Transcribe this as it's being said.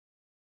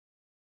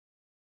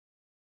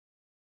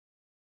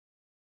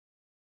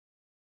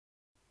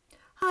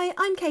Hi,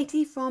 I'm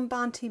Katie from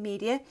Barn2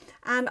 Media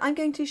and I'm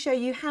going to show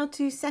you how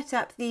to set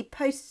up the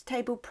Post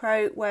Table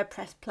Pro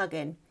WordPress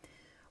plugin.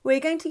 We're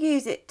going to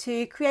use it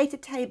to create a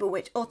table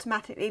which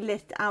automatically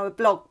lists our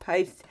blog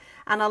posts,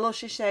 and I'll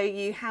also show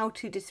you how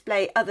to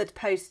display other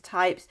post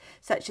types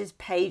such as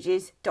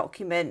pages,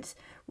 documents,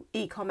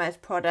 e-commerce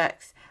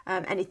products,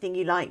 anything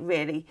you like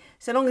really.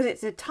 So long as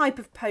it's a type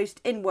of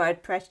post in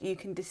WordPress, you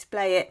can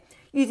display it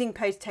using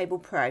Post Table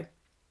Pro.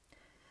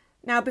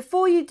 Now,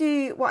 before you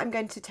do what I'm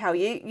going to tell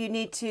you, you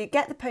need to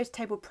get the Post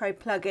Table Pro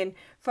plugin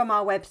from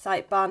our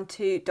website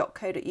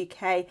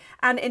barn2.co.uk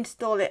and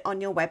install it on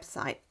your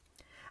website.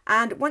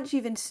 And once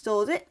you've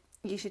installed it,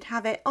 you should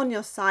have it on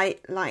your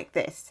site like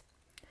this.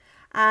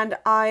 And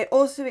I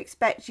also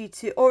expect you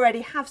to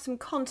already have some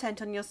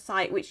content on your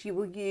site which you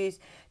will use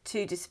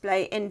to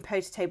display in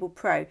Post Table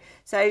Pro.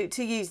 So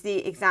to use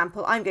the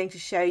example I'm going to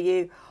show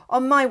you,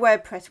 on my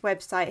WordPress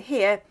website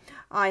here,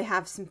 I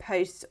have some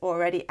posts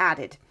already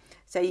added.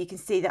 So you can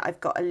see that I've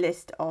got a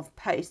list of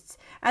posts,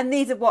 and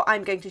these are what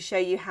I'm going to show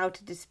you how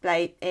to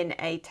display in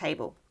a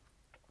table.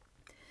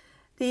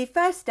 The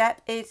first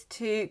step is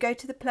to go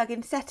to the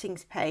plugin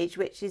settings page,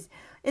 which is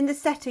in the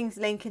settings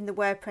link in the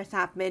WordPress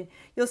admin.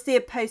 You'll see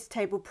a Post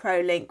Table Pro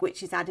link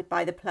which is added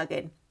by the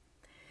plugin.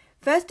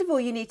 First of all,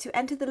 you need to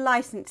enter the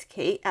license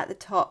key at the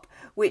top,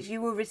 which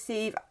you will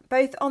receive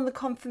both on the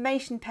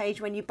confirmation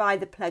page when you buy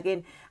the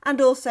plugin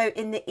and also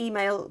in the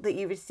email that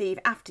you receive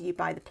after you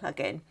buy the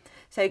plugin.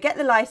 So get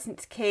the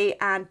license key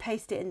and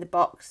paste it in the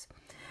box,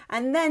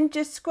 and then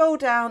just scroll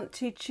down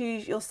to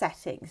choose your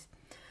settings.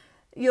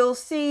 You'll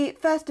see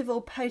first of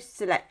all post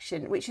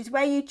selection, which is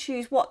where you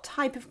choose what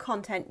type of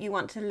content you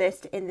want to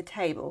list in the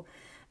table.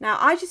 Now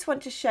I just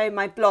want to show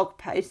my blog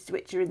posts,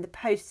 which are in the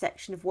post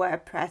section of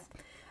WordPress.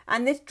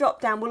 And this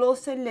drop down will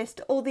also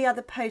list all the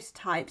other post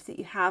types that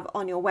you have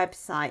on your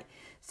website.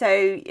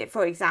 So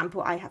for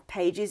example, I have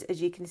pages,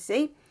 as you can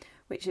see,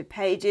 which are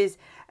pages,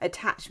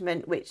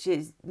 attachment, which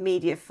is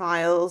media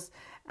files.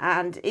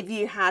 And if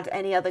you had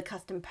any other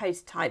custom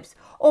post types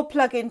or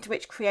plugins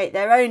which create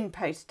their own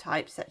post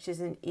types, such as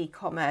an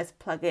e-commerce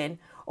plugin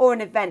or an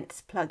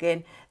events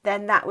plugin,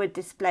 then that would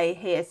display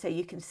here so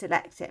you can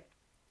select it.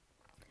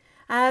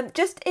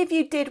 Just if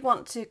you did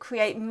want to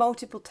create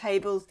multiple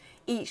tables,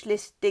 each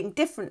listing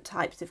different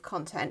types of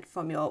content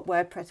from your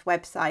WordPress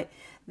website,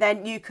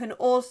 then you can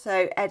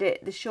also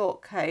edit the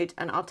shortcode,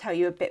 and I'll tell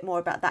you a bit more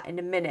about that in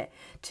a minute,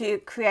 to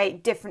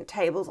create different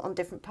tables on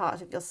different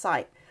parts of your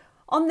site.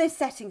 On this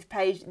settings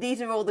page, these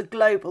are all the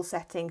global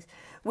settings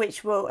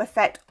which will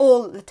affect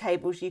all the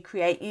tables you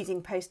create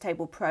using Post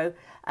Table Pro,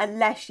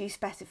 unless you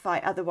specify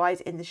otherwise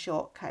in the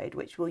shortcode,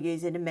 which we'll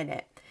use in a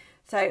minute.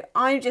 So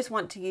I just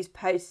want to use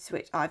posts,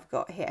 which I've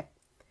got here.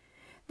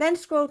 Then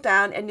scroll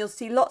down and you'll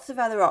see lots of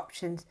other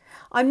options.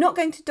 I'm not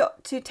going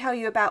to tell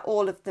you about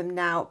all of them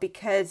now,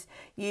 because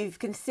you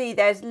can see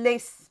there's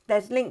links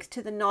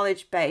to the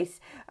knowledge base,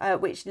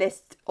 which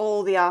lists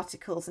all the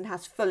articles and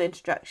has full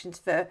instructions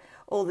for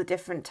all the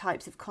different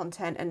types of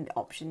content and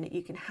option that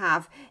you can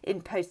have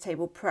in Post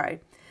Table Pro.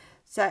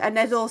 So, and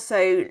there's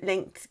also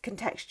links,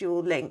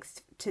 contextual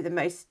links to the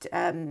most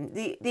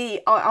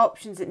the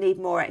options that need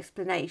more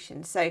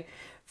explanation. So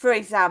for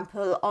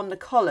example, on the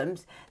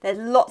columns, there's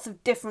lots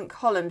of different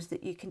columns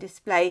that you can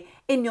display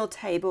in your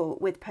table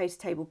with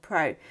Post Table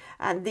Pro,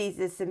 and these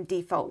are some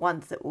default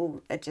ones that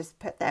will just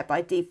put there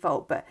by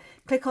default, but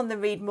click on the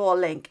read more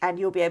link and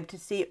you'll be able to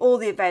see all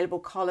the available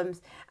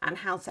columns and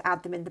how to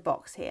add them in the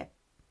box here.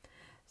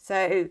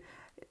 So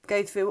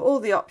go through all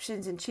the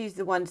options and choose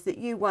the ones that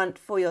you want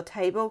for your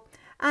table,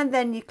 and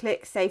then you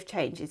click Save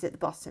Changes at the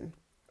bottom.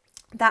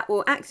 That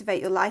will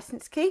activate your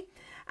license key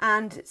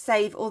and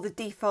save all the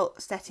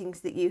default settings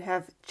that you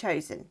have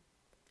chosen.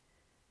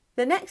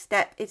 The next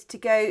step is to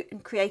go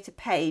and create a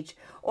page,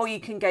 or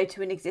you can go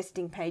to an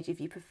existing page if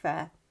you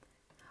prefer.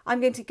 I'm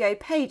going to go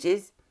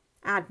Pages,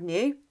 Add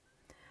New,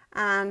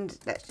 and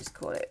let's just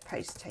call it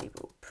Post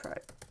Table Pro.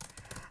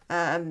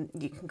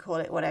 You can call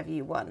it whatever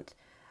you want.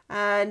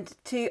 And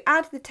to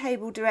add the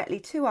table directly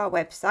to our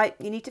website,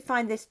 you need to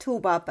find this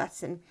toolbar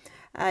button.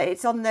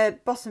 It's on the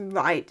bottom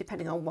right,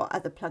 depending on what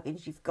other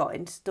plugins you've got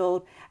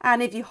installed.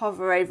 And if you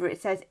hover over it,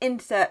 it says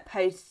Insert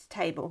Post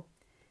Table.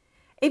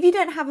 If you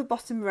don't have a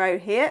bottom row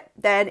here,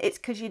 then it's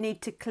because you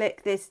need to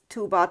click this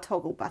toolbar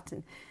toggle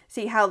button.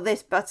 See how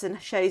this button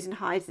shows and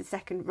hides the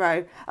second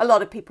row? A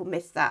lot of people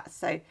miss that.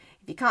 So if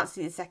you can't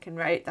see the second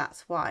row,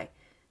 that's why.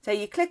 So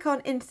you click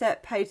on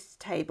Insert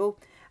Post Table,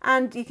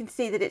 and you can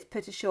see that it's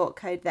put a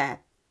shortcode there.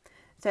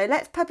 So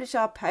let's publish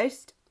our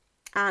post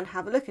and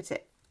have a look at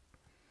it.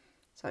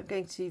 So I'm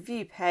going to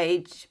View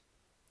Page,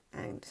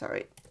 and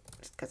sorry,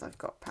 just because I've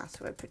got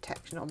password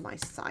protection on my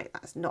site,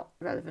 that's not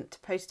relevant to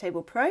Post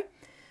Table Pro.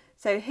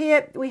 So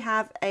here we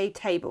have a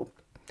table,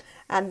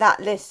 and that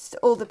lists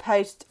all the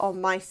posts on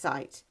my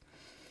site.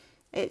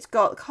 It's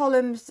got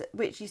columns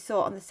which you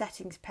saw on the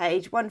settings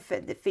page, one for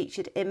the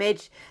featured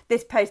image.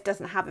 This post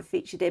doesn't have a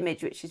featured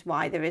image, which is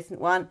why there isn't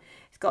one.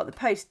 It's got the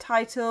post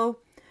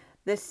title,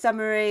 the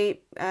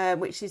summary,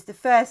 which is the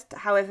first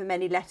however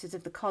many letters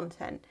of the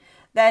content,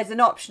 there's an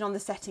option on the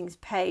settings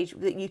page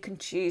that you can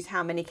choose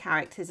how many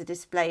characters are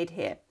displayed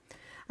here.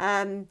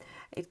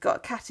 It's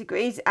got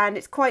categories, and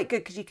it's quite good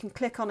because you can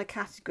click on a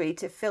category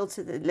to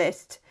filter the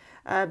list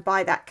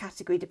by that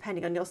category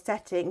depending on your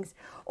settings,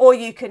 or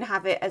you can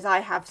have it as I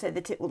have so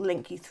that it will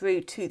link you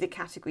through to the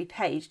category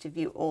page to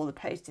view all the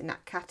posts in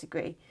that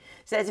category.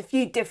 So there's a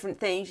few different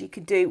things you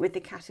can do with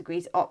the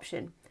categories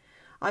option.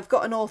 I've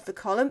got an author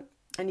column,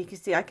 and you can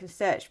see I can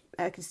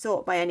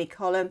sort by any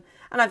column,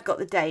 and I've got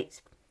the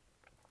date.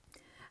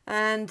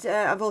 And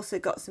I've also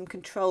got some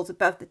controls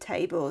above the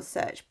table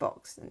search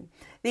box, and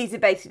these are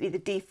basically the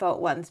default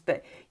ones,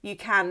 but you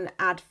can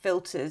add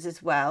filters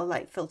as well,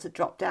 like filter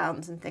drop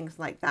downs and things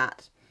like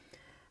that.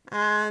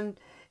 And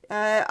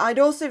I'd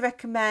also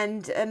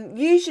recommend,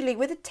 usually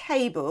with a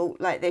table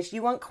like this,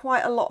 you want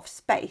quite a lot of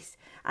space,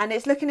 and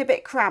it's looking a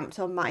bit cramped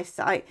on my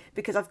site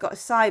because I've got a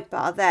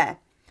sidebar there.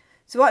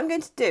 So what I'm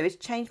going to do is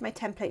change my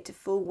template to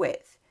full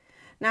width.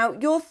 Now,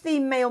 your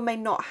theme may or may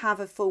not have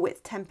a full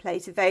width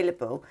template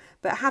available,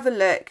 but have a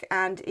look,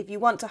 and if you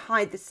want to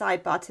hide the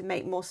sidebar to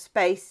make more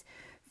space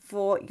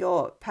for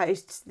your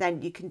posts,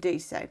 then you can do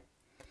so.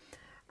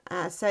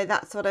 So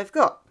that's what I've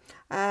got.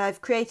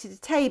 I've created a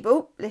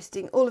table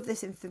listing all of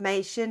this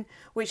information,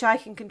 which I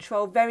can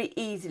control very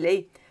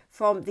easily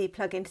from the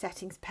plugin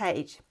settings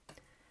page.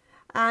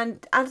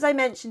 And as I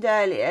mentioned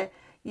earlier,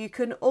 you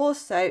can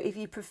also, if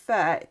you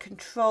prefer,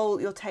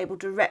 control your table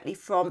directly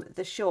from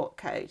the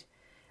shortcode.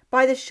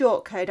 By the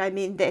shortcode, I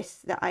mean this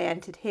that I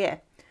entered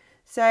here.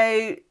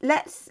 So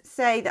let's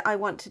say that I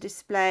want to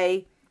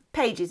display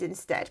pages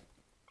instead.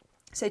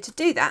 So to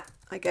do that,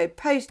 I go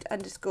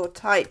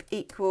post_type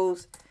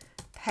equals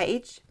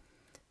page.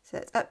 So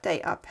let's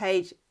update our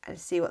page and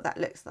see what that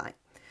looks like.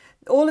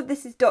 All of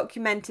this is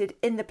documented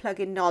in the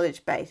plugin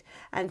knowledge base.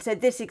 And so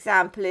this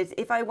example is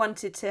if I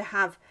wanted to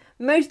have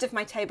most of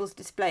my tables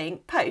displaying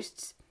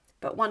posts,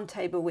 but one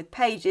table with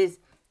pages,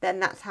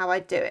 then that's how I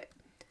do it.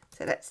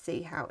 So let's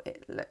see how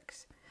it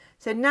looks.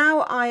 So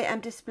now I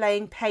am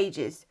displaying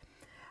pages.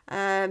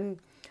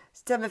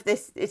 Some of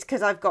this is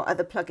because I've got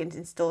other plugins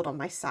installed on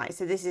my site.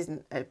 So this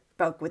isn't a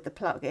bug with the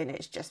plugin.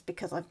 It's just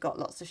because I've got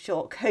lots of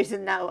shortcodes,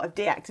 and now I've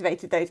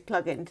deactivated those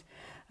plugins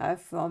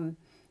from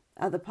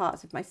other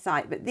parts of my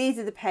site. But these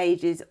are the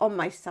pages on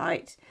my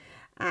site,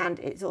 and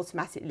it's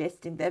automatically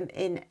listing them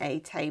in a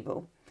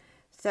table.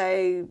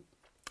 So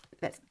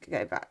let's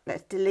go back,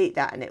 let's delete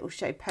that, and it will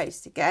show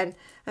posts again.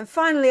 And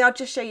finally, I'll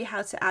just show you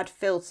how to add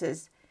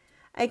filters.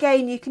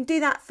 Again, you can do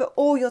that for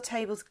all your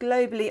tables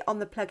globally on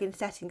the plugin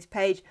settings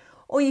page,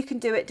 or you can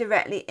do it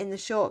directly in the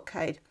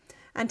shortcode.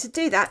 And to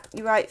do that,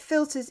 you write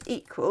filters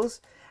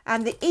equals,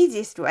 and the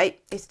easiest way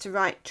is to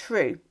write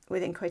true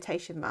within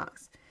quotation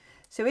marks.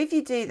 So if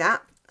you do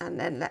that, and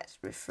then let's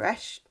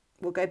refresh,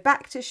 we'll go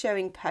back to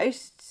showing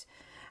posts,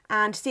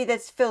 and see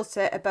there's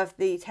filter above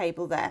the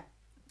table there.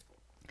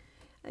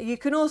 You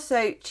can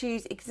also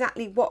choose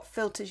exactly what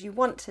filters you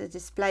want to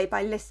display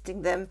by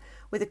listing them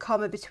with a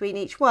comma between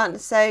each one.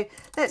 So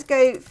let's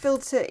go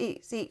filter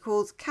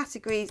equals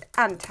categories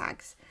and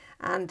tags,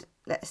 and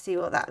let's see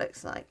what that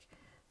looks like.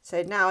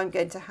 So now I'm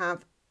going to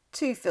have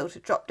two filter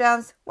drop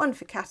downs, one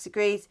for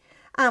categories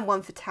and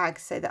one for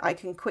tags, so that I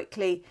can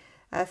quickly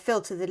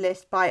filter the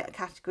list by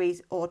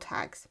categories or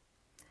tags.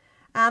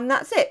 And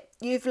that's it.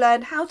 You've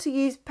learned how to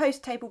use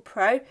Post Table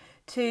Pro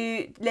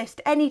to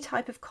list any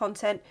type of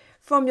content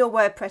from your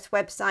WordPress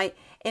website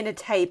in a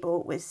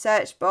table with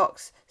search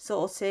box,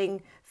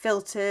 sorting,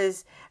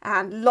 filters,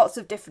 and lots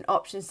of different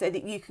options so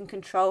that you can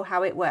control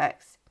how it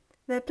works.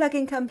 The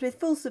plugin comes with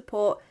full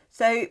support,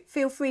 so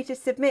feel free to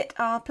submit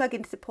our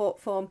plugin support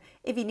form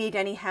if you need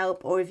any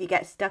help or if you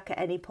get stuck at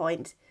any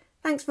point.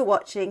 Thanks for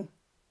watching.